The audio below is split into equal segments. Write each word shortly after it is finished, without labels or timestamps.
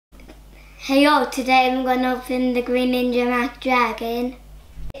Hey yo, today I'm going to open the Green Ninja Mech Dragon.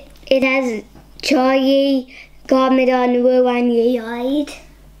 It has Charlie, Garmadon, Woo and Ye-eyed.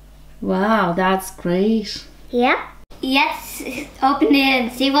 Wow, that's great. Yep. Yes, open it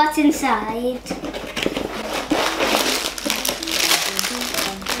and see what's inside.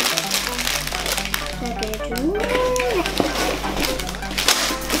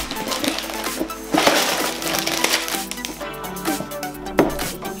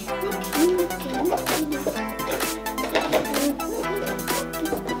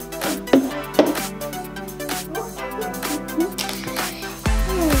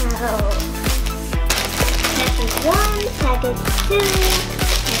 Package 2,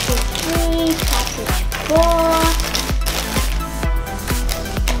 package 3, package 4.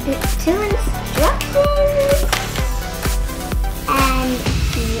 There's 2 instructions and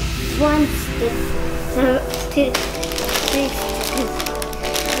 1 stick. So 2, 3 stickers.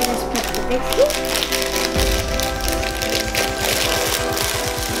 Let's put the big stick.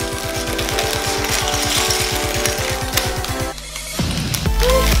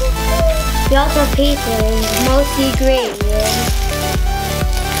 The other pieces, mostly green.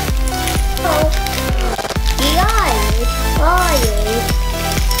 Oh,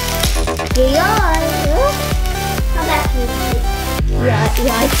 that's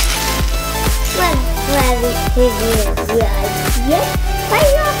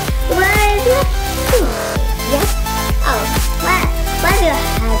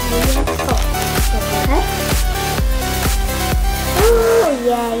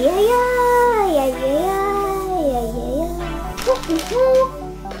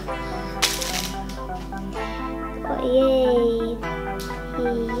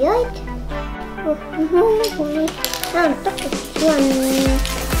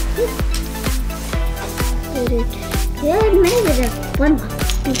maybe there's one more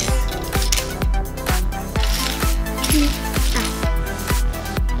piece.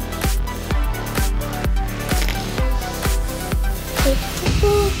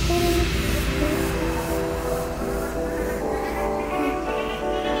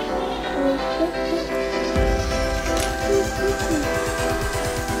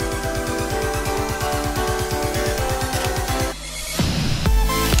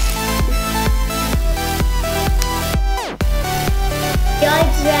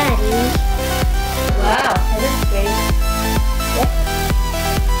 It's ready. Wow, that looks great.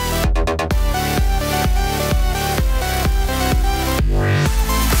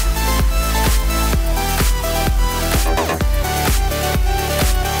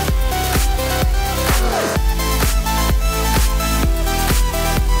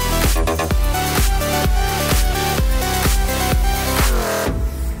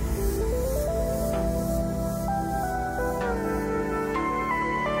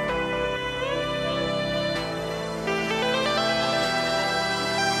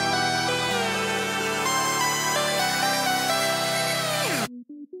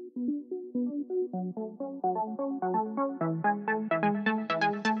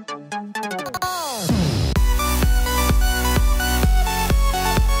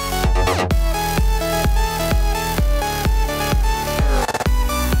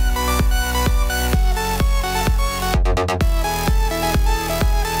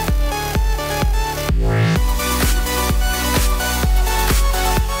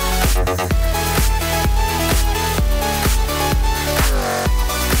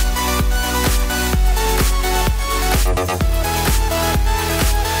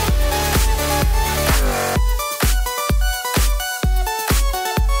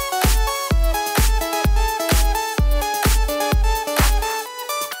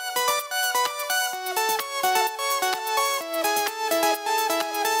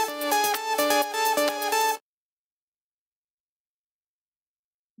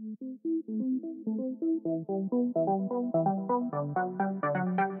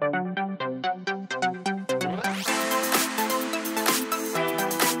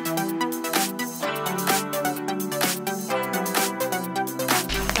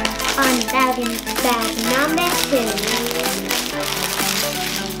 Unbagging bag number 2.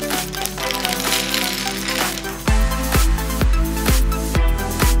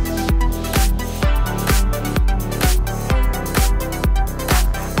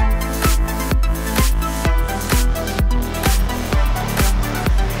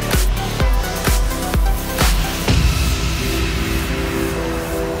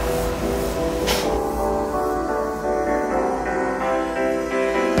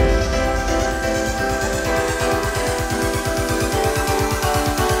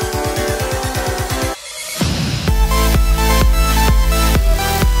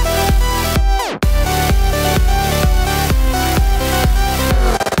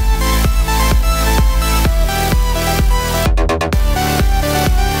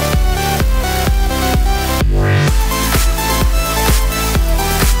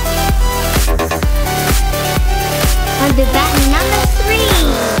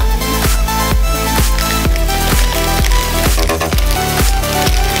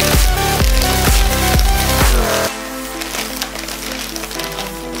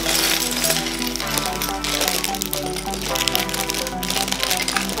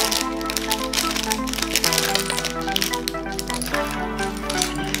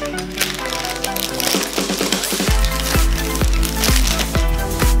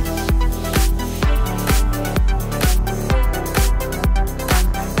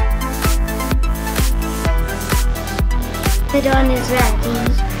 Garmadon is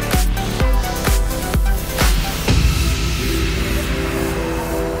ready.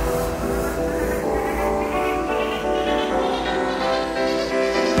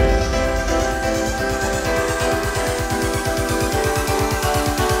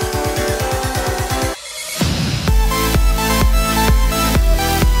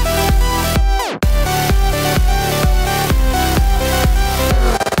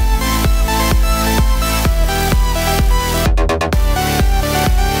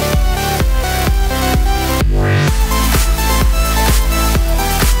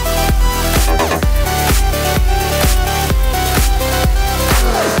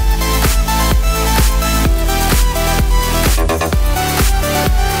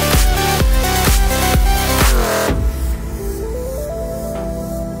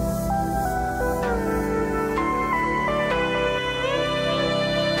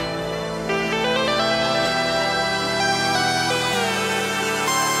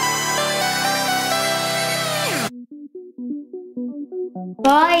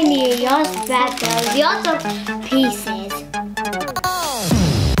 Finally, your spread lots of pieces.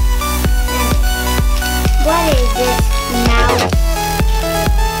 What is this now?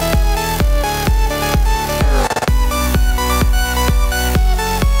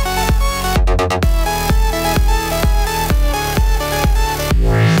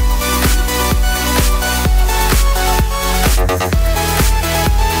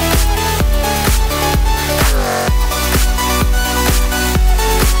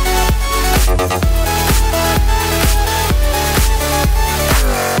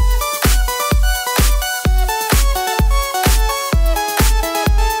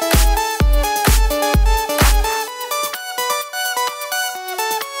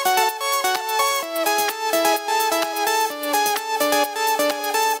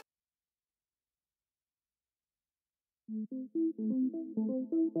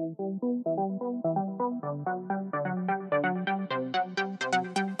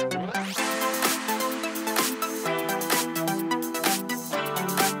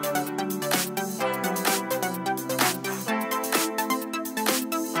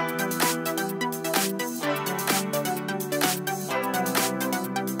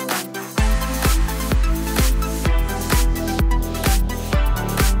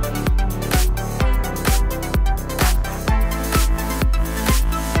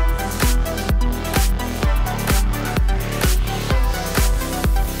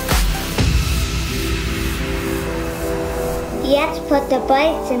 Let's put the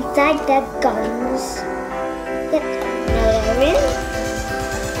bites inside the guns. Yep, now they're in.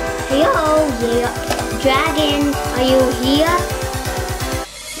 Hello, yeah. Dragon, are you here?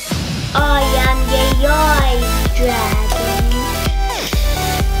 I am the dragon.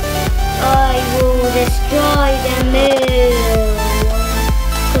 I will destroy the moon.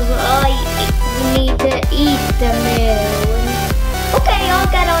 Cause I need to eat the moon. Okay, I'll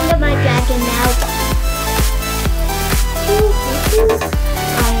get onto my dragon now.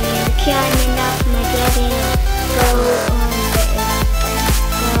 I'm climbing up my dragon. Go on the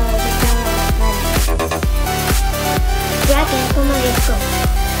dragon, come on, let's go.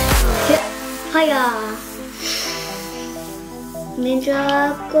 Hiya!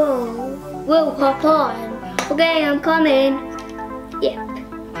 Ninjago. Whoa, hop on. Okay, I'm coming. Yep.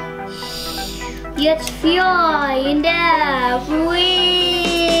 Let's fly in there. Whee!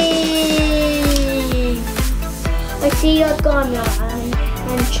 I see your Garmadon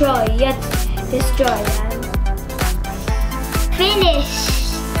and try. Let's destroy them.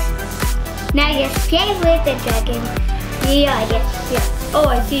 Finished! Now let's play with the dragon. Yeah, yeah. Oh,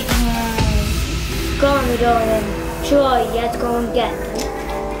 I see Garmadon and try. Let's go and get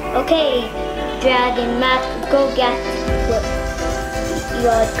them. Okay, Dragon Mech, go get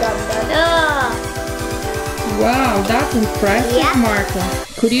your Garmadon. Ah! Wow, that's impressive, Yeah. Martha.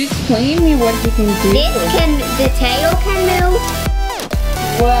 Could you explain me what he can do? The tail can move,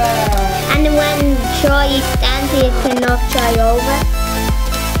 Wow. and when Troy stands, it can knock Troy over.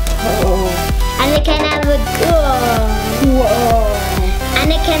 Oh. And it can have a Whoa. and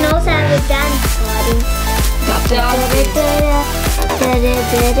it can also have a dance party. How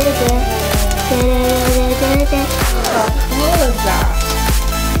cool is that?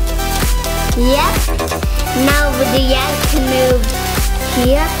 Yep. Now the yak can move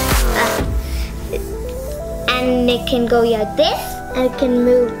here, and it can go like this, and it can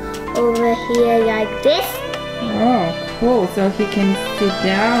move over here like this. Oh, cool. So he can sit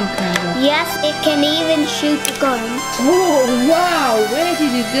down, kind of. Yes, it can even shoot a gun. Oh, wow. Where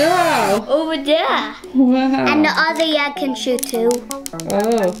did it go? Over there. Wow. And the other yak can shoot too.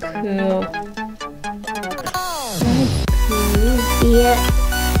 Oh, cool. That's cool. Yeah.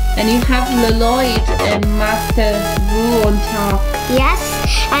 And you have Lloyd and Master Wu on top. Yes,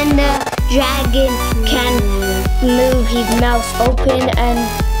 and the dragon can move his mouth open and...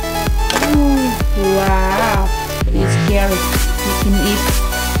 Wow. It's scary.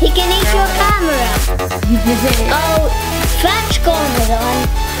 He can eat your camera. Oh, fetch Garmadon.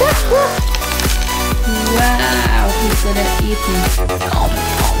 Wow, he's gonna eat me.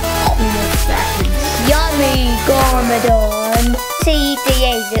 In a second. Yummy Garmadon. To eat the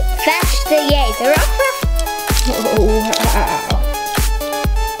Yaser. Fetch the Yaser. Oh, wow.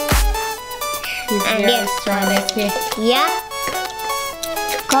 He's And very yes. strong, okay? Yep.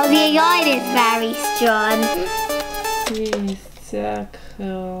 Because your eye is very strong. He's so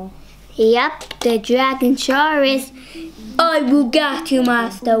cool. Yep, the dragon sure is. I will get you,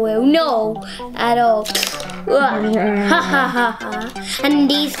 Master Will. No, at all. Ha ha ha ha. And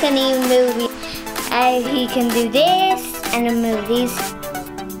these can even move. He can do this and then move these.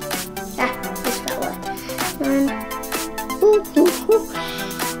 Ah, this fella.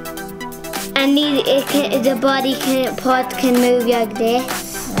 And the body part can move like this.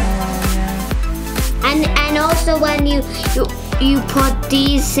 And also when you put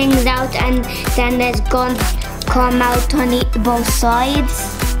these things out and then there's guns come out on both sides.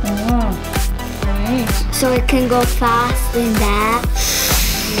 Oh, great. So it can go fast in there.